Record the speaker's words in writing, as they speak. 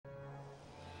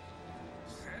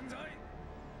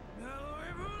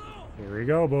Here we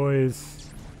go, boys.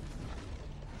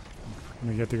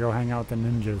 We get to go hang out with the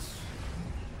ninjas.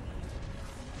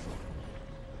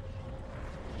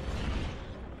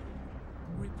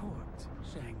 Report,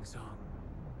 Shang Tsung.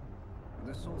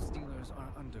 The Soul Stealers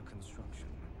are under construction.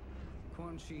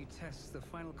 Quan Chi tests the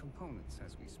final components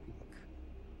as we speak.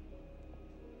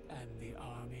 And the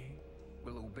army?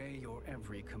 Will obey your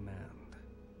every command,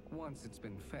 once it's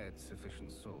been fed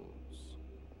sufficient souls.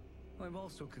 I've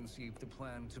also conceived a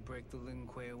plan to break the Lin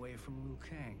Kuei away from Liu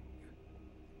Kang.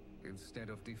 Instead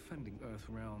of defending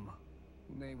Earthrealm,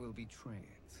 they will betray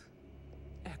it.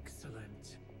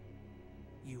 Excellent.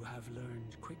 You have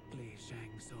learned quickly,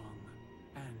 Shang Tsung,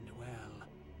 and well.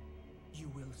 You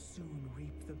will soon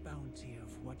reap the bounty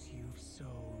of what you've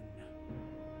sown.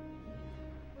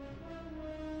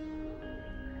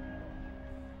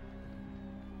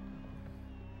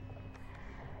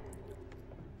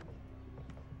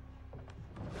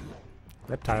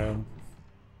 Reptile.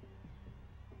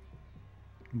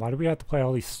 Why do we have to play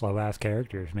all these slow-ass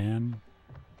characters, man?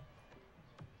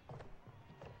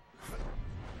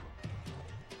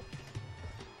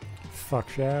 Fuck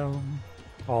Shao.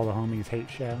 All the homies hate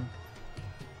Shao.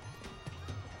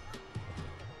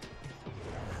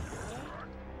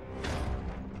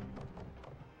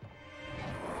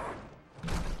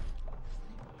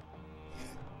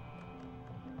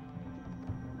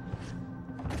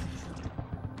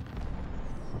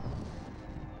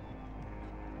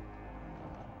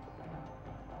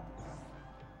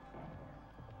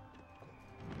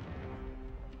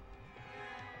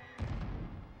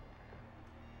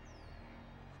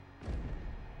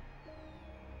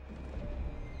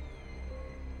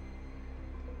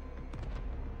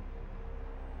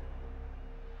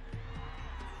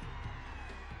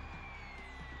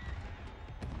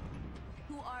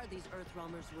 Who are these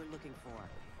Earthrealmers we're looking for?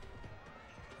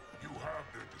 You have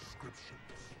their descriptions.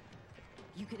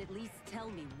 You can at least tell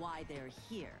me why they're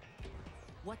here.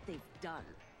 What they've done.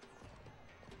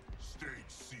 Stage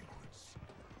secrets.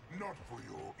 Not for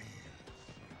your ears.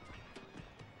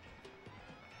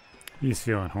 He's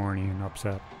feeling horny and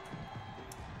upset.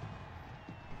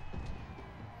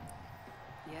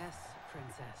 Yes,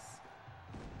 Princess.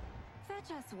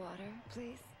 Fetch us water,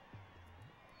 please.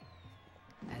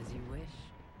 As you wish.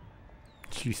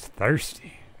 She's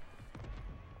thirsty.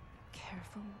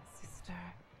 Careful, sister.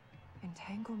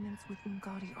 Entanglements with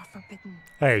Ungadi are forbidden.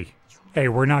 Hey,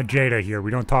 we're not Jada here. We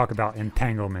don't talk about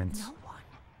entanglements. No one.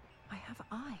 I have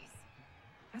eyes.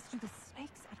 As do the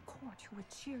snakes at court who would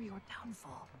cheer your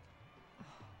downfall.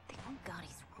 The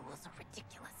Ungadi's rules are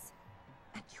ridiculous.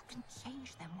 And you can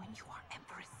change them when you are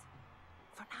Empress.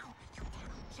 For now, you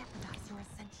cannot jeopardize your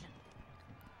ascension.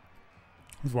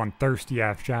 This is one thirsty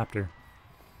ass chapter.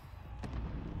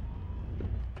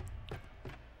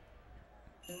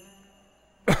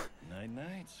 Night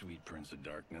night, sweet Prince of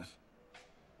Darkness.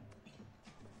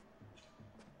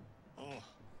 Oh,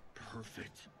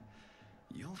 perfect.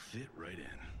 You'll fit right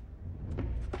in.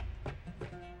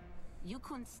 You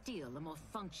couldn't steal a more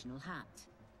functional hat.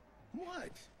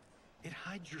 What? It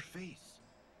hides your face.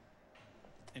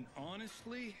 And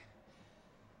honestly,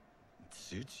 it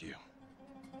suits you.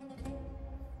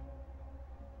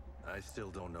 I still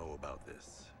don't know about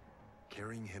this.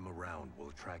 Carrying him around will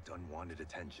attract unwanted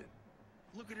attention.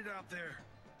 Look at it out there.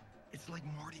 It's like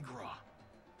Mardi Gras.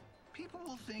 People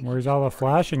will think. Where's all the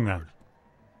flashing then?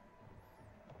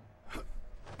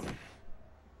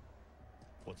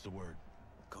 What's the word?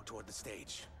 Go toward the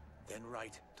stage, then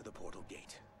right to the portal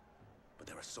gate. But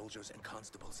there are soldiers and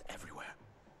constables everywhere.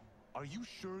 Are you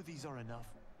sure these are enough?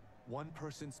 One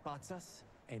person spots us,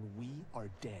 and we are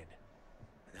dead.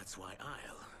 That's why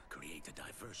I'll create a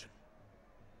diversion.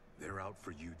 They're out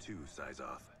for you too,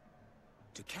 Syzoth.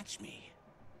 To catch me,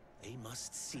 they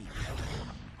must see me.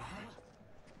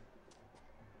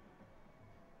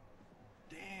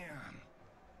 Damn.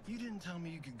 You didn't tell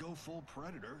me you could go full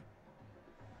Predator.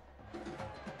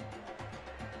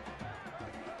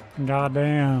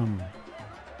 Goddamn.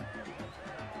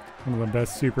 One of the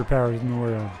best superpowers in the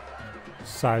world.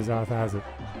 Syzoth has it.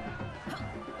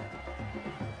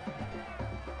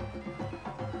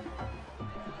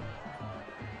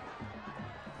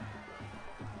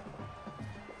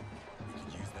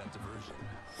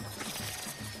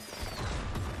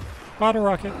 Bottle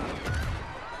rocket.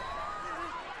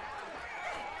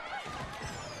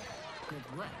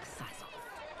 Good work, Syzoth.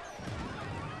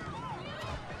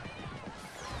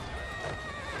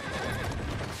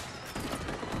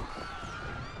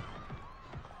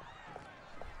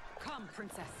 Come,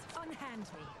 Princess. Unhand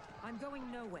me. I'm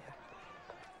going nowhere.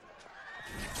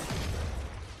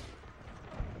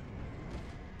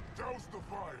 Douse the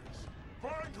fires.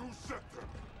 Find who set them.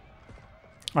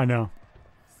 I know.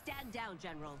 Stand down,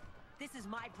 General. This is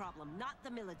my problem, not the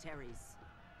military's.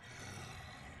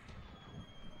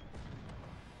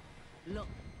 Look.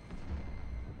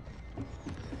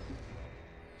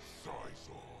 Size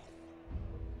off.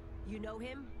 You know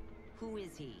him? Who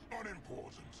is he?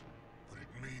 Unimportant, but it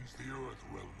means the Earth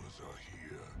Realmers are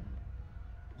here.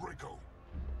 Rico.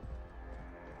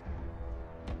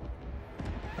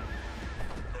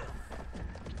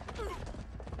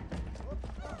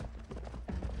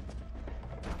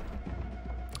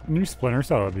 New Splinter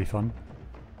Cell would be fun.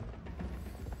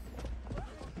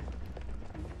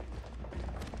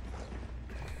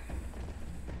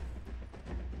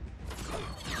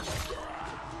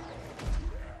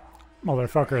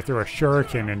 Motherfucker threw a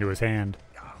shuriken into his hand.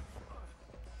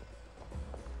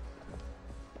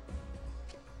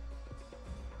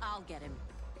 I'll get him.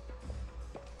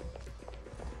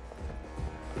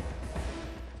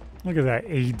 Look at that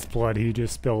AIDS blood he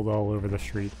just spilled all over the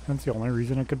street. That's the only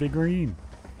reason it could be green.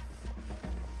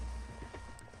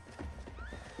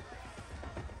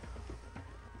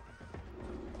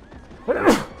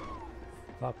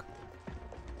 Fuck.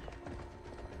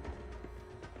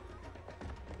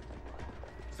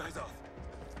 Size off.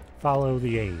 Follow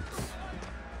the AIDS.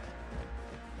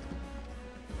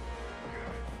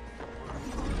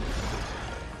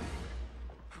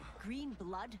 Green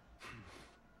blood?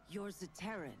 You're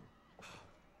Zateran.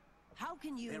 How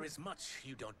can you... There is much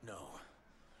you don't know.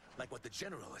 Like what the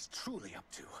General is truly up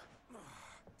to.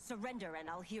 Surrender and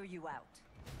I'll hear you out.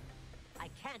 I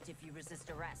can't if you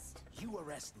resist arrest. You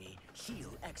arrest me,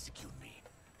 he'll execute me.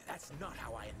 That's not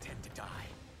how I intend to die.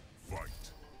 Fight.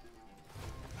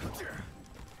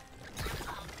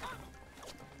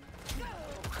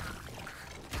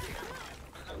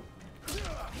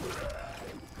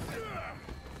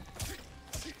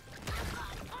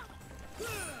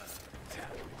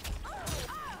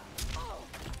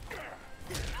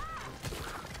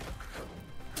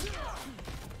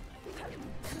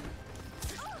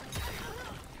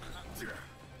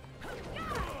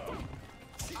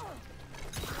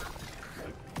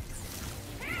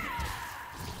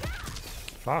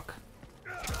 Fuck.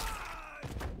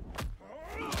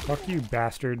 Fuck you,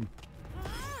 bastard.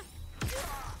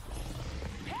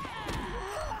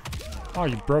 Oh,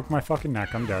 you broke my fucking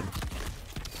neck. I'm dead.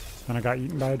 And I got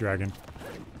eaten by a dragon.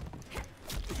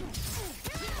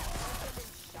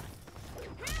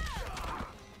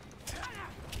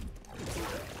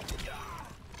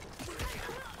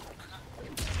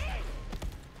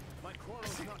 My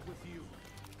quarrel's not with you.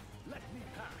 Let me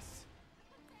pass.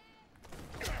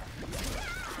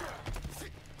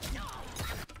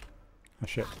 Oh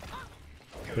shit.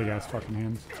 Big ass fucking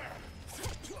hands.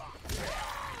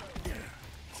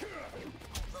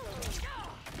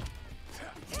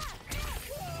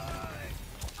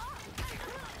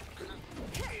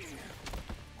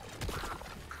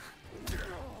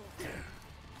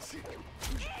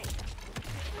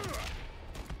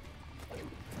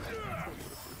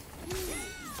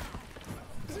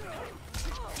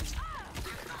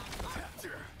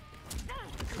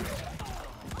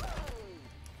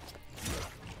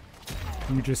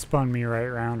 You just spun me right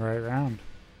round, right round.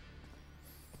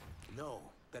 Know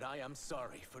that I am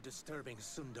sorry for disturbing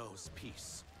Sundo's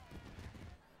peace.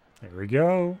 There we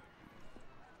go.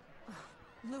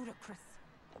 Ludicrous.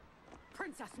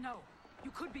 Princess, no.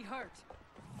 You could be hurt.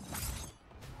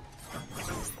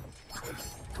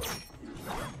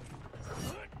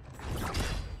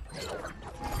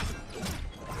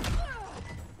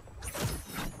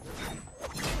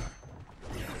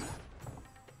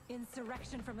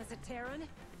 Insurrection from a Zateran?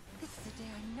 This is a day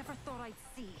I never thought I'd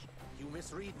see. You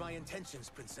misread my intentions,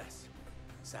 Princess.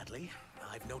 Sadly,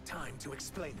 I've no time to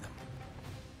explain them.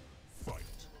 Fight.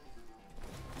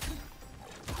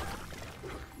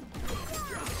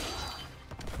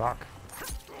 Fuck.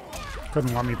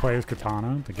 Couldn't let me play as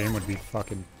Katana. The game would be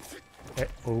fucking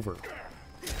over.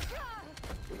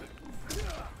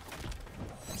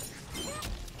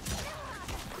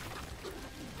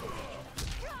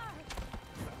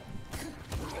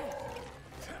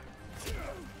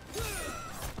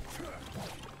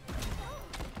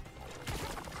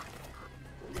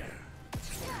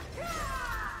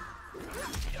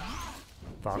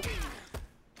 Fuck.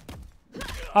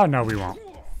 Oh, no, we won't.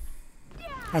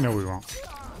 I know we won't.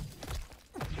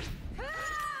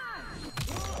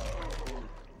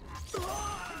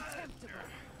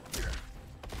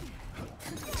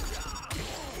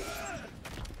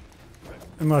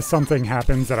 Unless something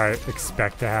happens that I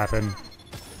expect to happen.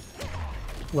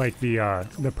 Like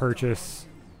the purchase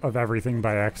of everything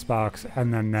by Xbox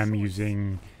and then them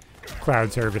using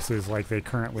cloud services like they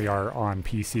currently are on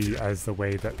PC as the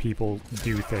way that people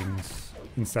do things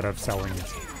instead of selling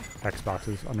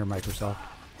Xboxes under Microsoft.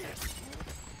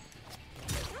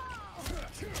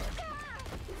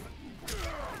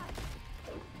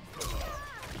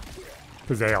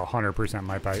 Because they 100%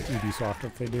 might buy Ubisoft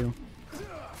if they do.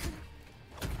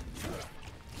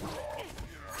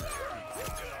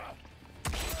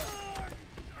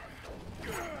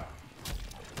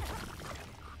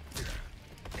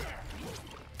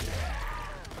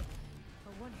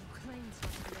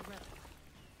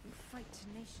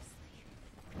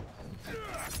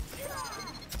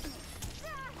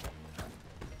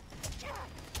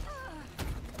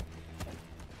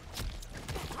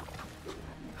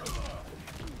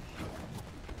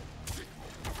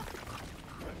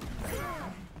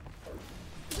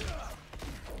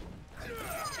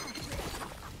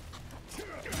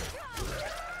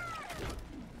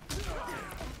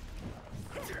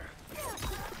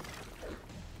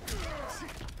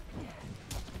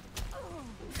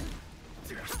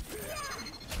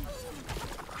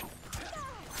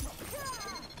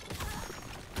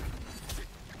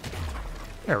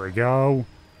 There we go.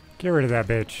 Get rid of that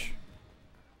bitch.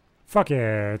 Fuck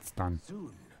yeah, it's done.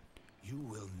 Soon, you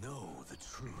will know the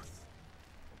truth.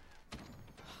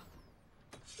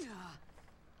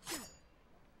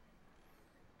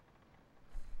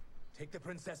 Take the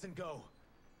princess and go.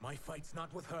 My fight's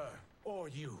not with her, or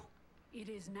you. It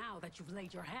is now that you've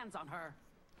laid your hands on her.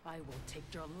 I will take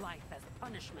your life as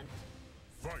punishment.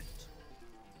 Fight.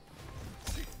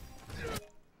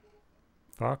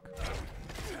 Fuck.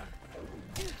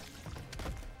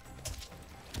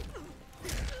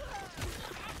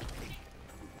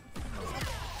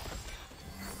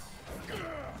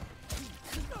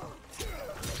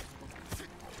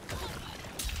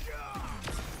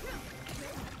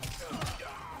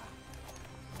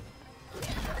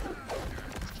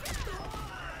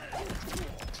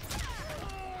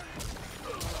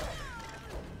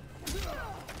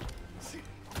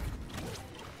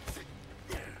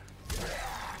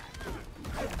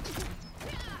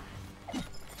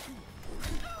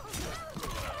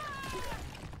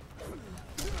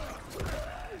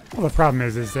 Well, the problem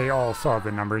is they all saw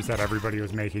the numbers that everybody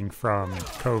was making from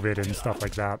COVID and stuff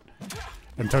like that,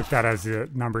 and took that as the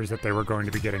numbers that they were going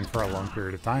to be getting for a long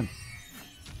period of time.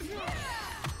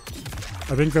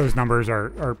 I think those numbers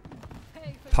are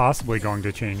possibly going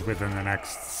to change within the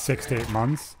next 6 to 8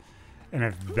 months, and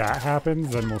if that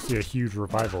happens, then we'll see a huge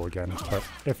revival again. But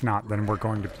if not, then we're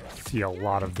going to see a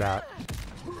lot of that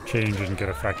change and get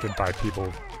affected by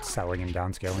people selling and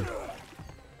downscaling.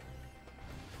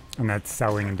 And that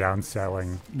selling and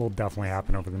downselling will definitely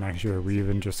happen over the next year. We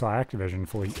even just saw Activision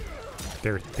fully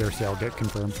their sale get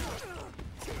confirmed.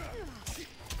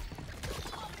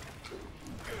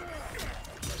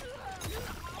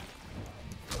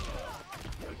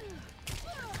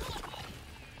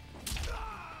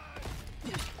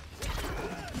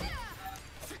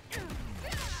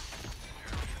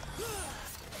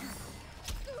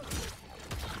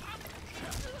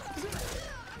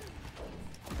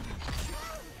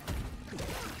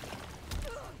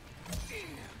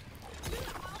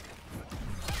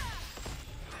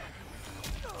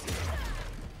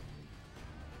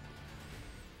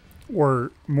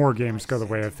 Or more games go the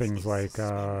way of things like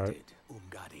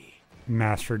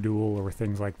Master Duel or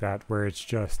things like that, where it's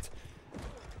just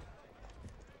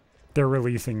they're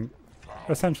releasing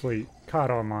essentially COD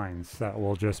Onlines that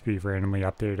will just be randomly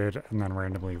updated and then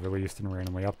randomly released and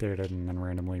randomly updated and then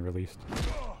randomly released.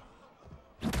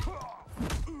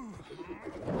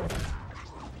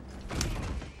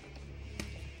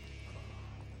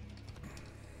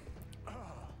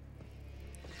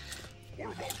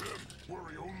 What about him?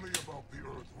 Worry only about the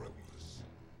Earth Realmers.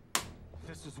 If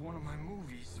this was one of my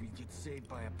movies, we'd get saved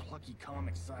by a plucky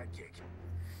comic sidekick.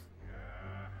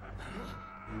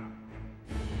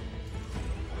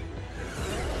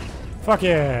 Fuck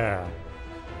yeah!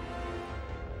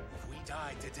 If we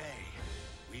die today,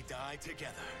 we die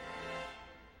together.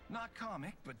 Not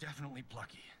comic, but definitely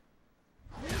plucky.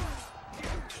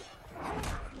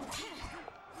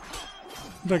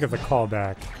 Look at the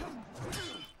callback.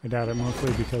 I doubt it,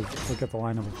 mostly because look at the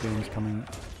lineup of games coming.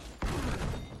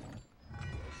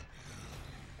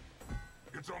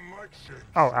 It's unlike Shane.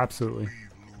 Oh, absolutely.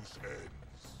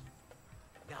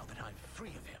 Now that I'm free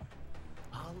of him,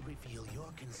 I'll reveal your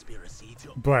conspiracy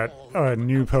to But all a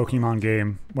new Pokemon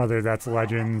game, whether that's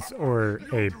Legends or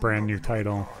a brand new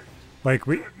title, like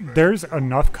there's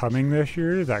enough coming this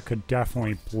year that could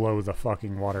definitely blow the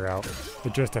fucking water out.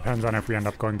 It just depends on if we end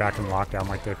up going back in lockdown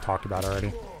like they've talked about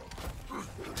already.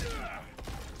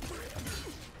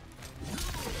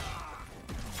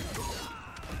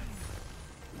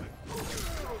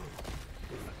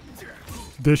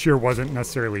 this year wasn't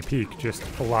necessarily peak, just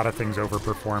a lot of things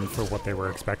overperformed for what they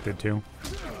were expected to.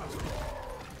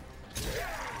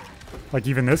 Like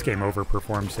even this game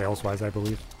overperformed sales-wise, I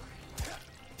believe.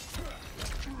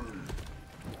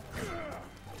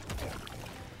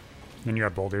 Then you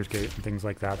have Baldur's Gate and things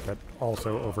like that that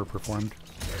also overperformed.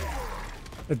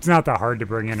 It's not that hard to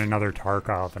bring in another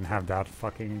Tarkov and have that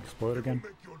fucking explode again.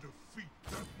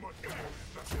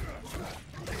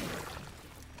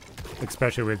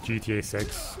 Especially with GTA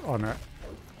 6 on that,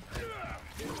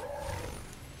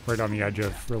 right on the edge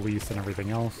of release and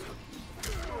everything else.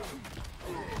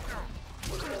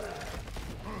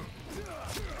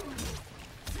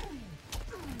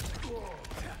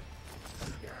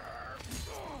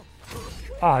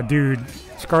 Ah, dude,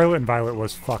 Scarlet and Violet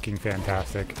was fucking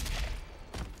fantastic.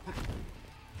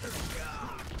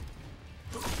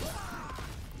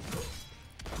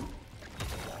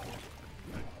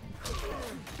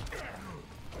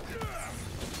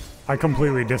 I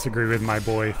completely disagree with my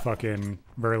boy fucking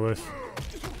Verlis.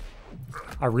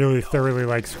 I really thoroughly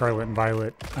like Scarlet and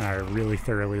Violet, and I really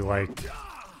thoroughly liked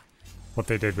what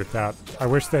they did with that. I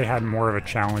wish they had more of a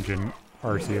challenge in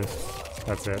Arceus.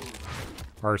 That's it.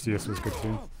 Arceus was good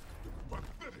too.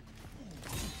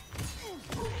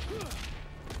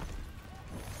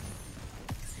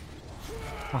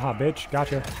 Haha, bitch.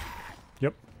 Gotcha.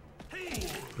 Yep.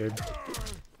 Good.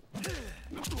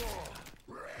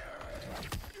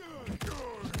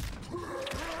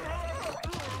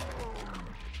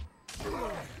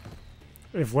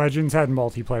 If Legends had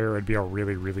multiplayer, it would be a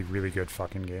really, really, really good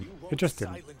fucking game. It just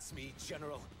didn't. Me,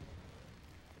 General.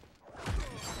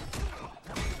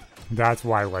 That's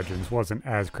why Legends wasn't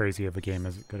as crazy of a game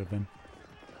as it could have been.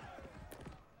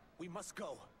 We must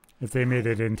go. If they made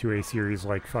it into a series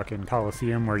like fucking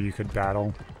Coliseum where you could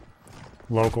battle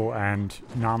local and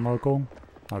non-local,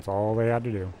 that's all they had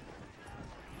to do.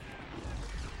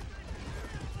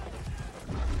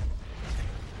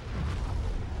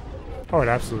 Oh, it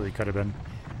absolutely could have been.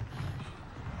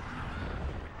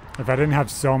 If I didn't have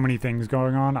so many things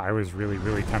going on, I was really,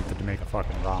 really tempted to make a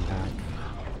fucking ROM hack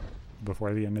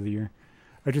before the end of the year.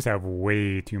 I just have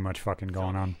way too much fucking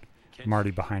going on. I'm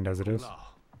already behind as it is.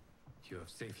 You have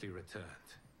safely returned.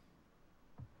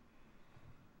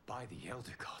 By the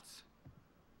Elder Gods.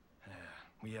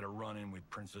 We had a run-in with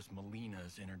Princess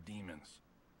Melina's inner demons.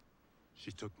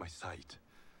 She took my sight,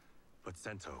 but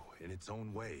Sento, in its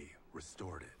own way,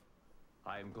 restored it.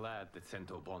 I am glad that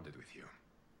Sento bonded with you.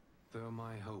 Though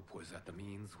my hope was that the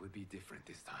means would be different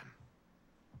this time.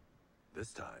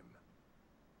 This time?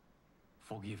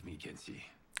 Forgive me, Kenshi.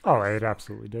 Oh, it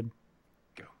absolutely did.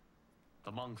 Go.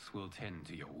 The monks will tend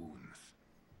to your wounds.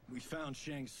 We found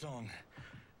Shang Tsung,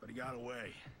 but he got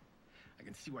away. I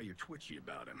can see why you're twitchy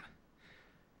about him.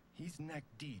 He's neck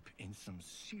deep in some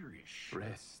serious shit.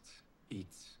 Rest.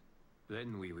 Eat.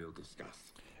 Then we will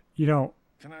discuss. You know,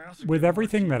 with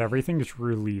everything that everything is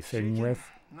releasing with,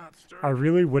 I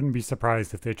really wouldn't be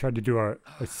surprised if they tried to do a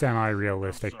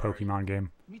semi-realistic Pokemon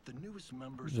game.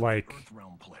 Like,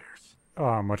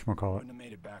 whatchamacallit?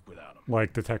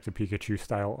 Like Detective Pikachu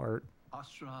style art.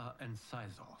 Astra and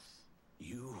Syzos.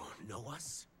 You know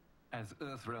us? As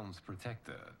Earthrealm's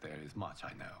protector, there is much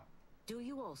I know. Do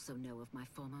you also know of my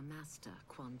former master,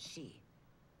 Quan Chi?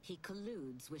 He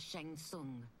colludes with Shang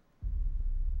Tsung.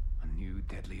 A new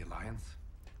deadly alliance?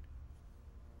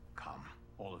 Come,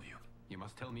 all of you. You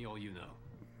must tell me all you know.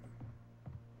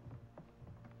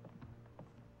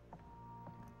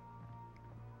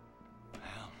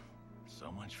 Well,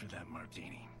 so much for that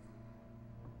martini.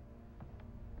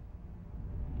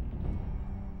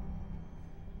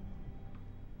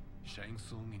 Shang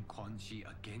Tsung and Quan Chi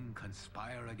again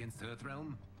conspire against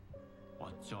Earthrealm?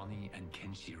 What Johnny and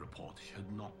Kenshi report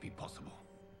should not be possible.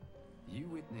 You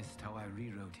witnessed how I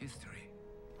rewrote history.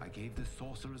 I gave the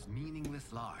sorcerers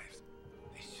meaningless lives.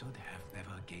 They should have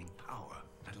never gained power,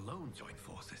 let alone join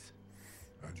forces.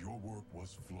 And your work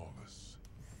was flawless.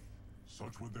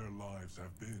 Such would their lives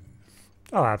have been.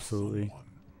 Oh, absolutely. Someone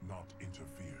not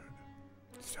interfered.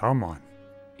 Someone.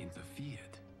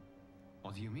 Interfered?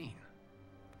 What do you mean?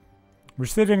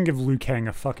 Wish they didn't give Liu Kang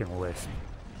a fucking wish.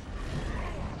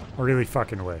 I really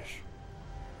fucking wish.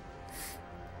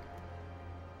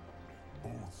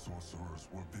 Both sorcerers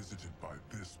were visited by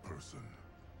this person.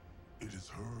 It is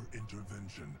her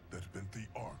intervention that bent the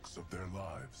arcs of their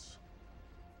lives.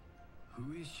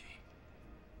 Who is she?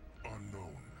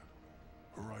 Unknown.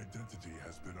 Her identity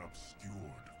has been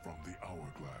obscured from the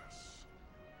hourglass.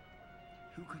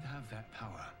 Who could have that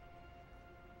power?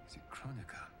 Is it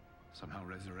Kronika? Somehow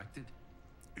resurrected?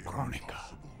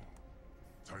 Impossible.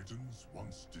 Titans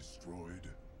once destroyed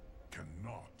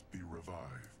cannot be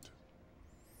revived.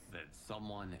 That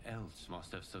someone else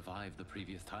must have survived the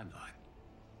previous timeline.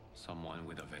 Someone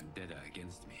with a vendetta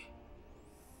against me.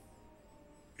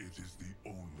 It is the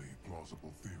only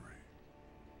plausible theory.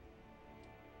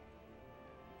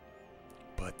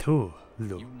 But who,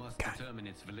 You must determine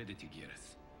its validity,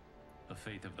 Geras. The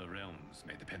fate of the realms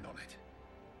may depend on it.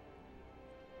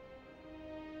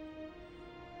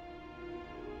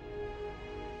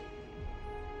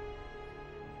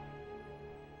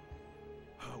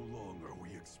 How long are we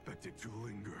expected to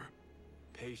linger?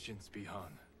 Patience,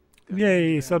 Bihan.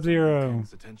 Yay, Sub-Zero.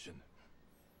 Attention.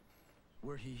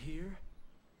 Were he here,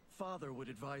 Father would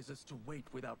advise us to wait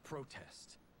without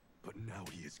protest. But now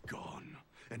he is gone,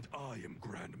 and I am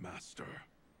Grand Master.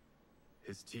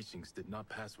 His teachings did not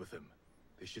pass with him.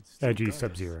 They should still Edgy guide us.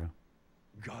 Sub-Zero.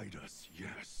 Guide us,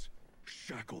 yes.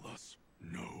 Shackle us,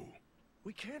 no.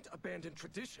 We can't abandon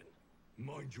tradition.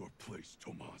 Mind your place,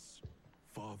 Tomas.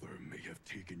 Father may have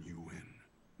taken you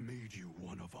in, made you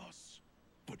one of us.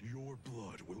 But your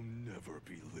blood will never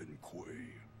be Lin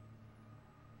Kuei.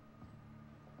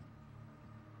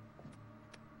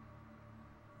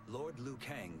 Lord Liu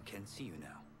Kang can see you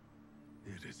now.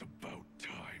 It is about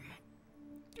time.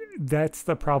 That's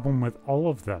the problem with all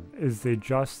of them, is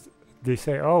they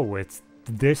say, oh, it's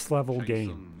this level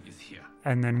game.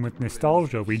 And then with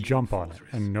nostalgia, we jump on it,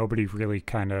 and nobody really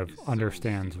kind of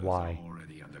understands why.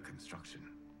 Already under construction.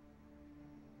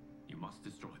 You must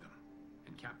destroy them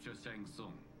and capture Shang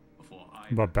Tsung before I.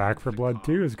 But Back for Blood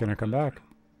 2 is going to come back.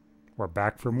 We're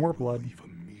back for more blood. Leave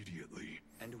immediately.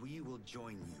 And we will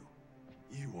join you.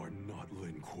 You are not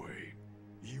Lin Kuei.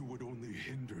 You would only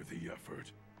hinder the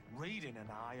effort. Raiden and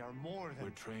I are more than... We're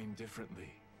trained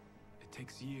differently. It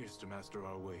takes years to master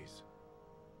our ways.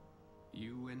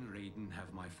 You and Raiden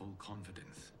have my full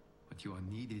confidence, but you are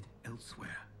needed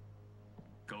elsewhere.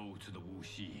 Go to the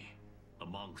Wuxi. The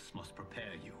monks must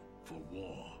prepare you for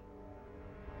war.